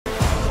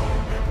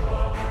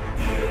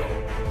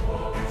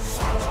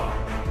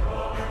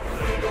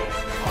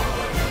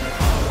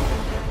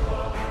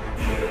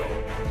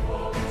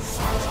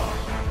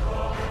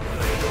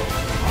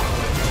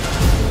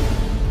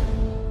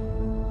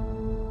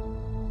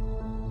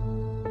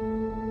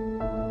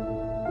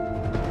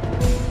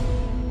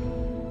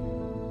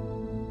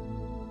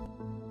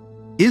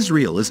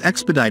Israel is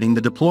expediting the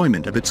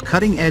deployment of its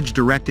cutting-edge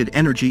directed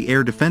energy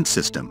air defense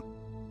system,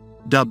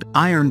 dubbed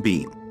Iron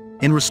Beam,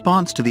 in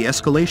response to the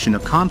escalation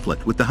of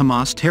conflict with the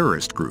Hamas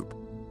terrorist group.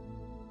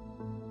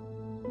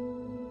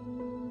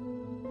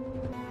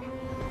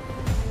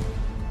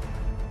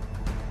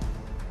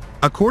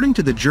 According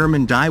to the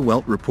German Die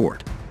Welt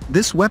report,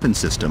 this weapon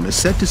system is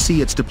set to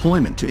see its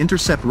deployment to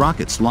intercept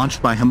rockets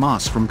launched by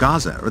Hamas from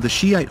Gaza or the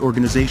Shiite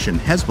organization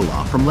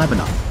Hezbollah from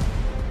Lebanon.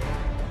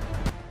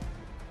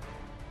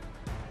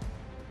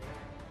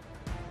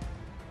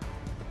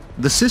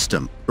 The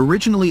system,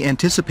 originally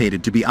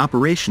anticipated to be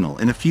operational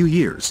in a few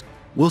years,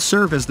 will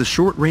serve as the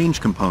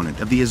short-range component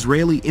of the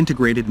Israeli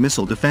integrated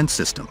missile defense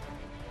system.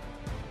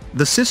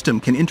 The system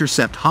can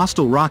intercept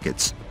hostile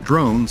rockets,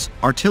 drones,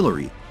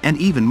 artillery, and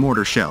even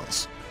mortar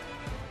shells.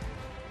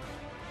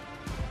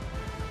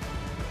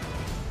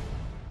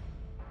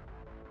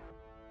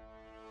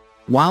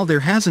 While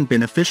there hasn't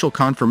been official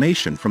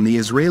confirmation from the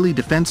Israeli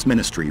Defense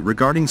Ministry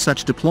regarding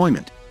such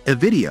deployment, a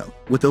video,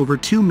 with over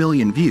 2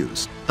 million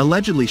views,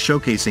 allegedly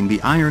showcasing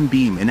the Iron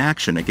Beam in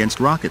action against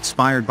rockets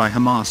fired by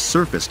Hamas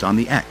surfaced on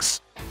the X.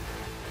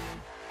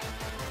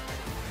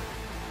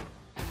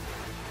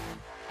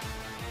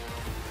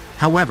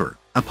 However,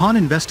 upon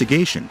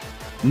investigation,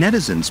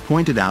 netizens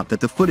pointed out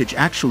that the footage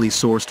actually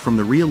sourced from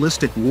the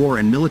realistic war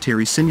and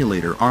military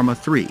simulator Arma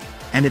 3,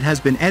 and it has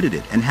been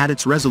edited and had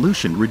its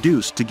resolution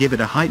reduced to give it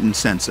a heightened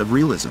sense of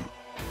realism.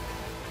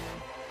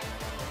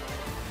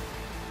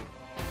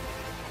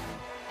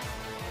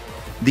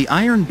 The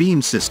Iron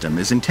Beam system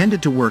is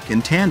intended to work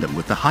in tandem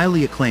with the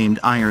highly acclaimed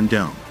Iron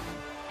Dome.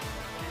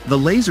 The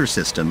laser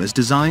system is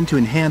designed to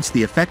enhance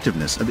the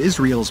effectiveness of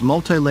Israel's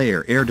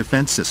multi-layer air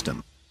defense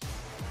system.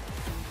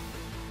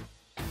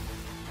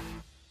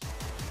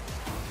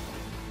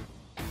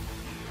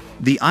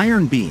 The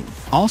Iron Beam,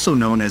 also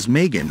known as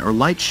Magen or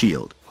Light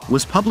Shield,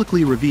 was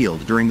publicly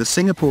revealed during the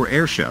Singapore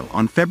Air Show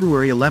on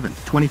February 11,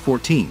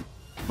 2014,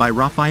 by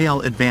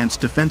Rafael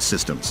Advanced Defense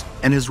Systems,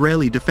 an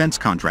Israeli defense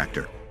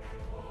contractor.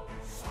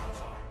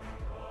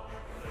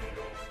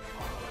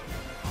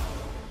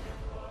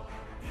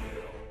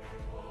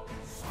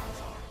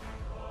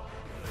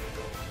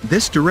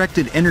 This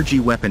directed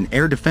energy weapon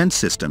air defense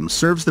system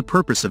serves the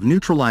purpose of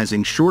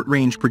neutralizing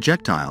short-range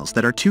projectiles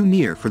that are too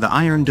near for the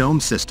Iron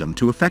Dome system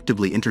to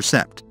effectively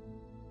intercept.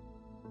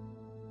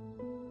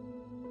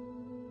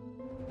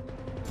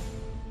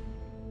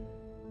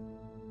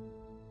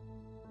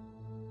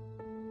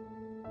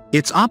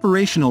 Its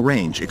operational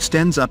range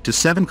extends up to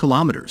 7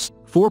 kilometers,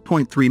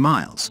 4.3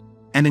 miles,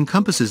 and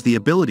encompasses the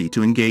ability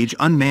to engage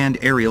unmanned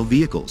aerial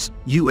vehicles,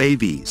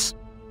 UAVs.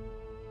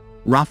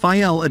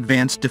 Rafael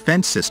Advanced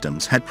Defense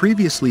Systems had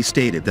previously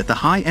stated that the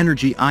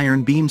high-energy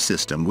Iron Beam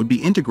system would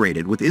be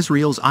integrated with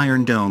Israel's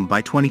Iron Dome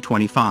by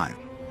 2025.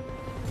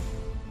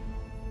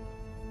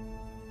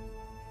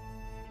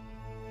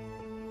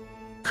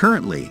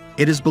 Currently,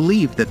 it is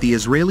believed that the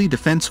Israeli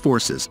Defense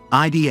Forces,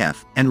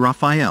 IDF, and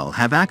Rafael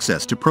have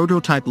access to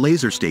prototype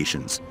laser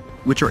stations,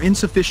 which are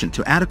insufficient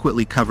to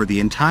adequately cover the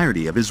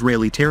entirety of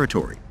Israeli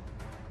territory.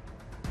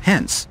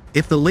 Hence,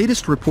 if the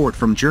latest report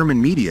from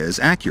German media is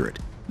accurate,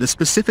 the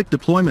specific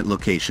deployment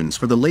locations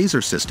for the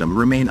laser system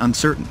remain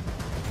uncertain.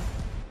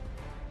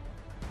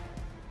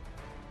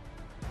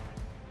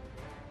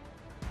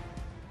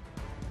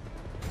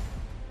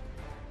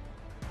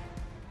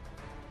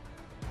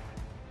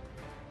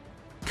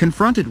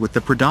 Confronted with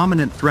the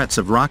predominant threats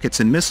of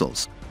rockets and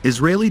missiles,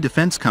 Israeli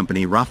defense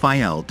company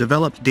Rafael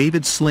developed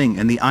David's Sling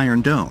and the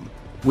Iron Dome,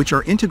 which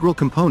are integral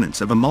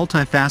components of a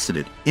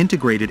multifaceted,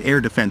 integrated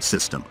air defense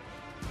system.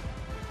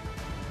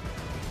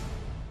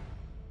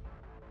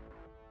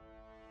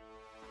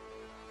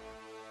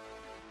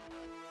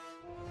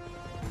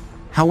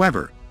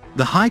 However,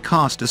 the high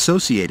cost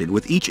associated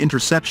with each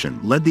interception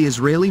led the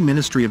Israeli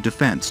Ministry of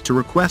Defense to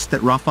request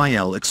that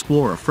Rafael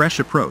explore a fresh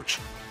approach,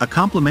 a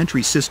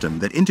complementary system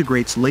that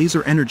integrates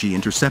laser energy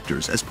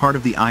interceptors as part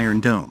of the Iron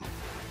Dome.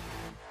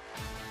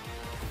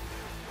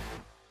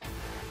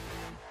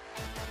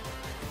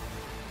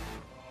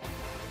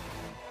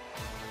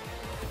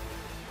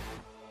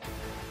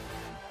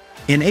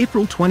 In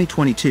April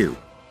 2022,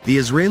 the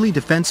Israeli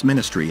Defense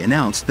Ministry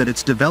announced that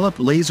its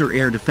developed laser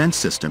air defense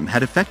system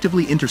had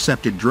effectively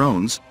intercepted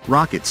drones,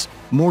 rockets,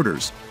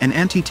 mortars, and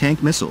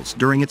anti-tank missiles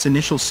during its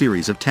initial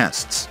series of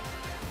tests.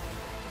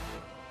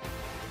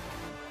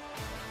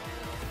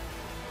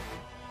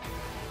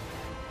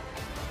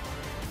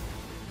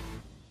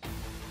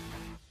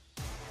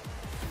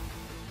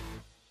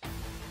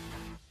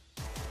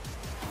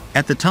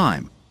 At the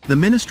time, the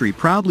ministry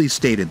proudly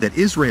stated that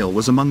Israel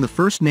was among the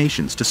first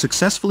nations to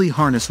successfully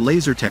harness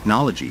laser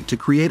technology to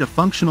create a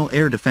functional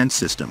air defense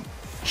system,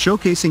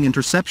 showcasing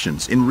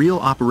interceptions in real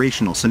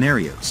operational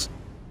scenarios.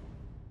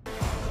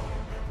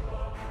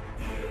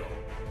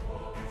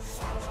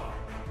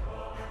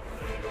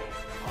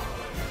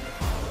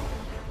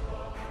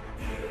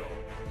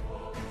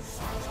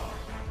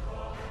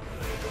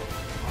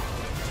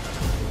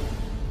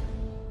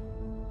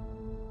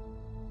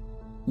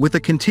 With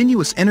a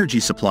continuous energy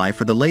supply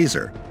for the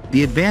laser,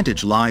 the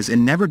advantage lies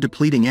in never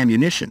depleting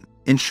ammunition,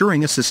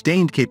 ensuring a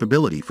sustained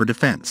capability for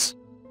defense.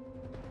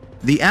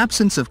 The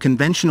absence of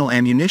conventional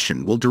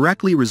ammunition will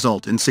directly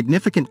result in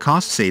significant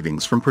cost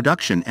savings from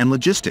production and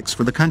logistics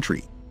for the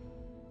country.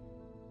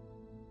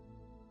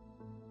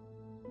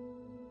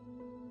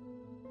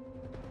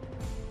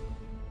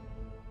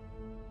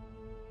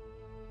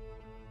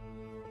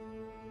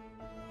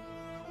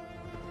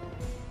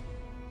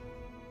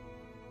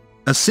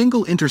 A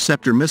single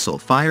interceptor missile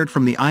fired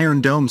from the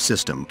Iron Dome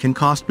system can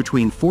cost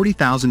between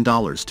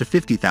 $40,000 to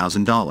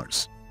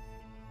 $50,000.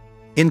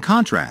 In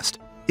contrast,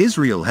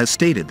 Israel has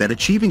stated that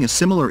achieving a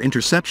similar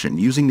interception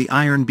using the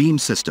Iron Beam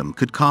system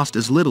could cost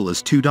as little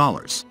as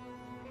 $2.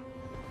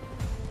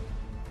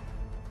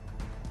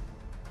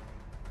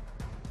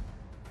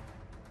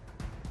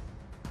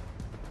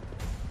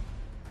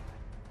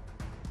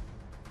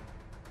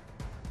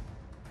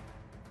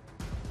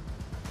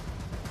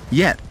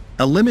 Yet,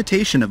 a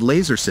limitation of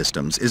laser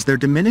systems is their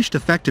diminished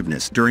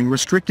effectiveness during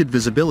restricted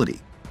visibility,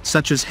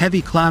 such as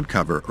heavy cloud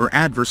cover or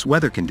adverse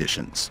weather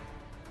conditions.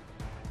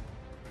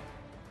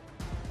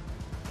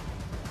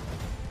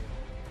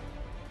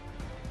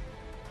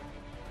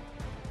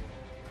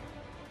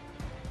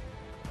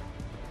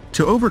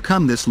 To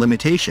overcome this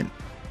limitation,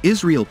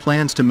 Israel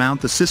plans to mount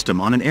the system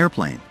on an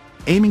airplane,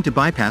 aiming to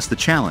bypass the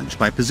challenge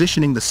by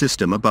positioning the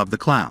system above the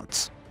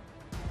clouds.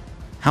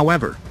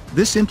 However,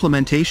 this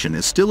implementation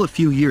is still a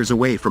few years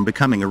away from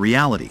becoming a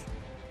reality.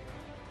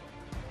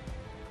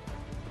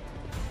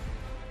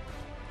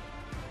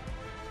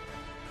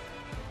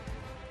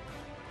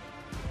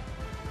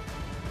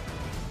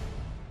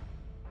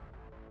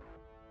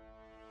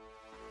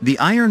 The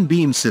Iron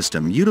Beam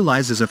system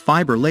utilizes a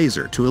fiber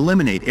laser to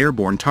eliminate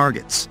airborne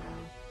targets.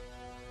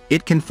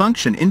 It can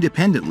function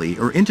independently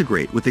or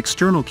integrate with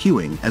external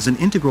cueing as an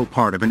integral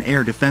part of an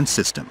air defense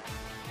system.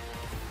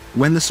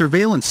 When the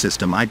surveillance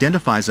system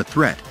identifies a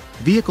threat,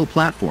 vehicle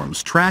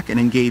platforms track and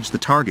engage the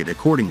target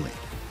accordingly.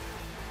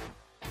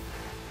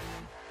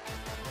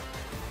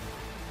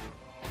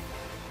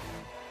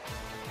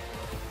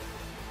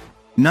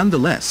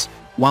 Nonetheless,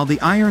 while the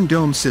Iron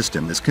Dome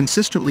system is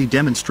consistently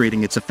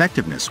demonstrating its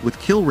effectiveness with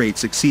kill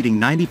rates exceeding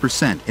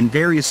 90% in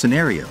various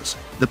scenarios,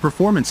 the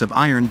performance of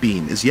Iron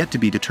Beam is yet to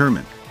be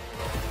determined.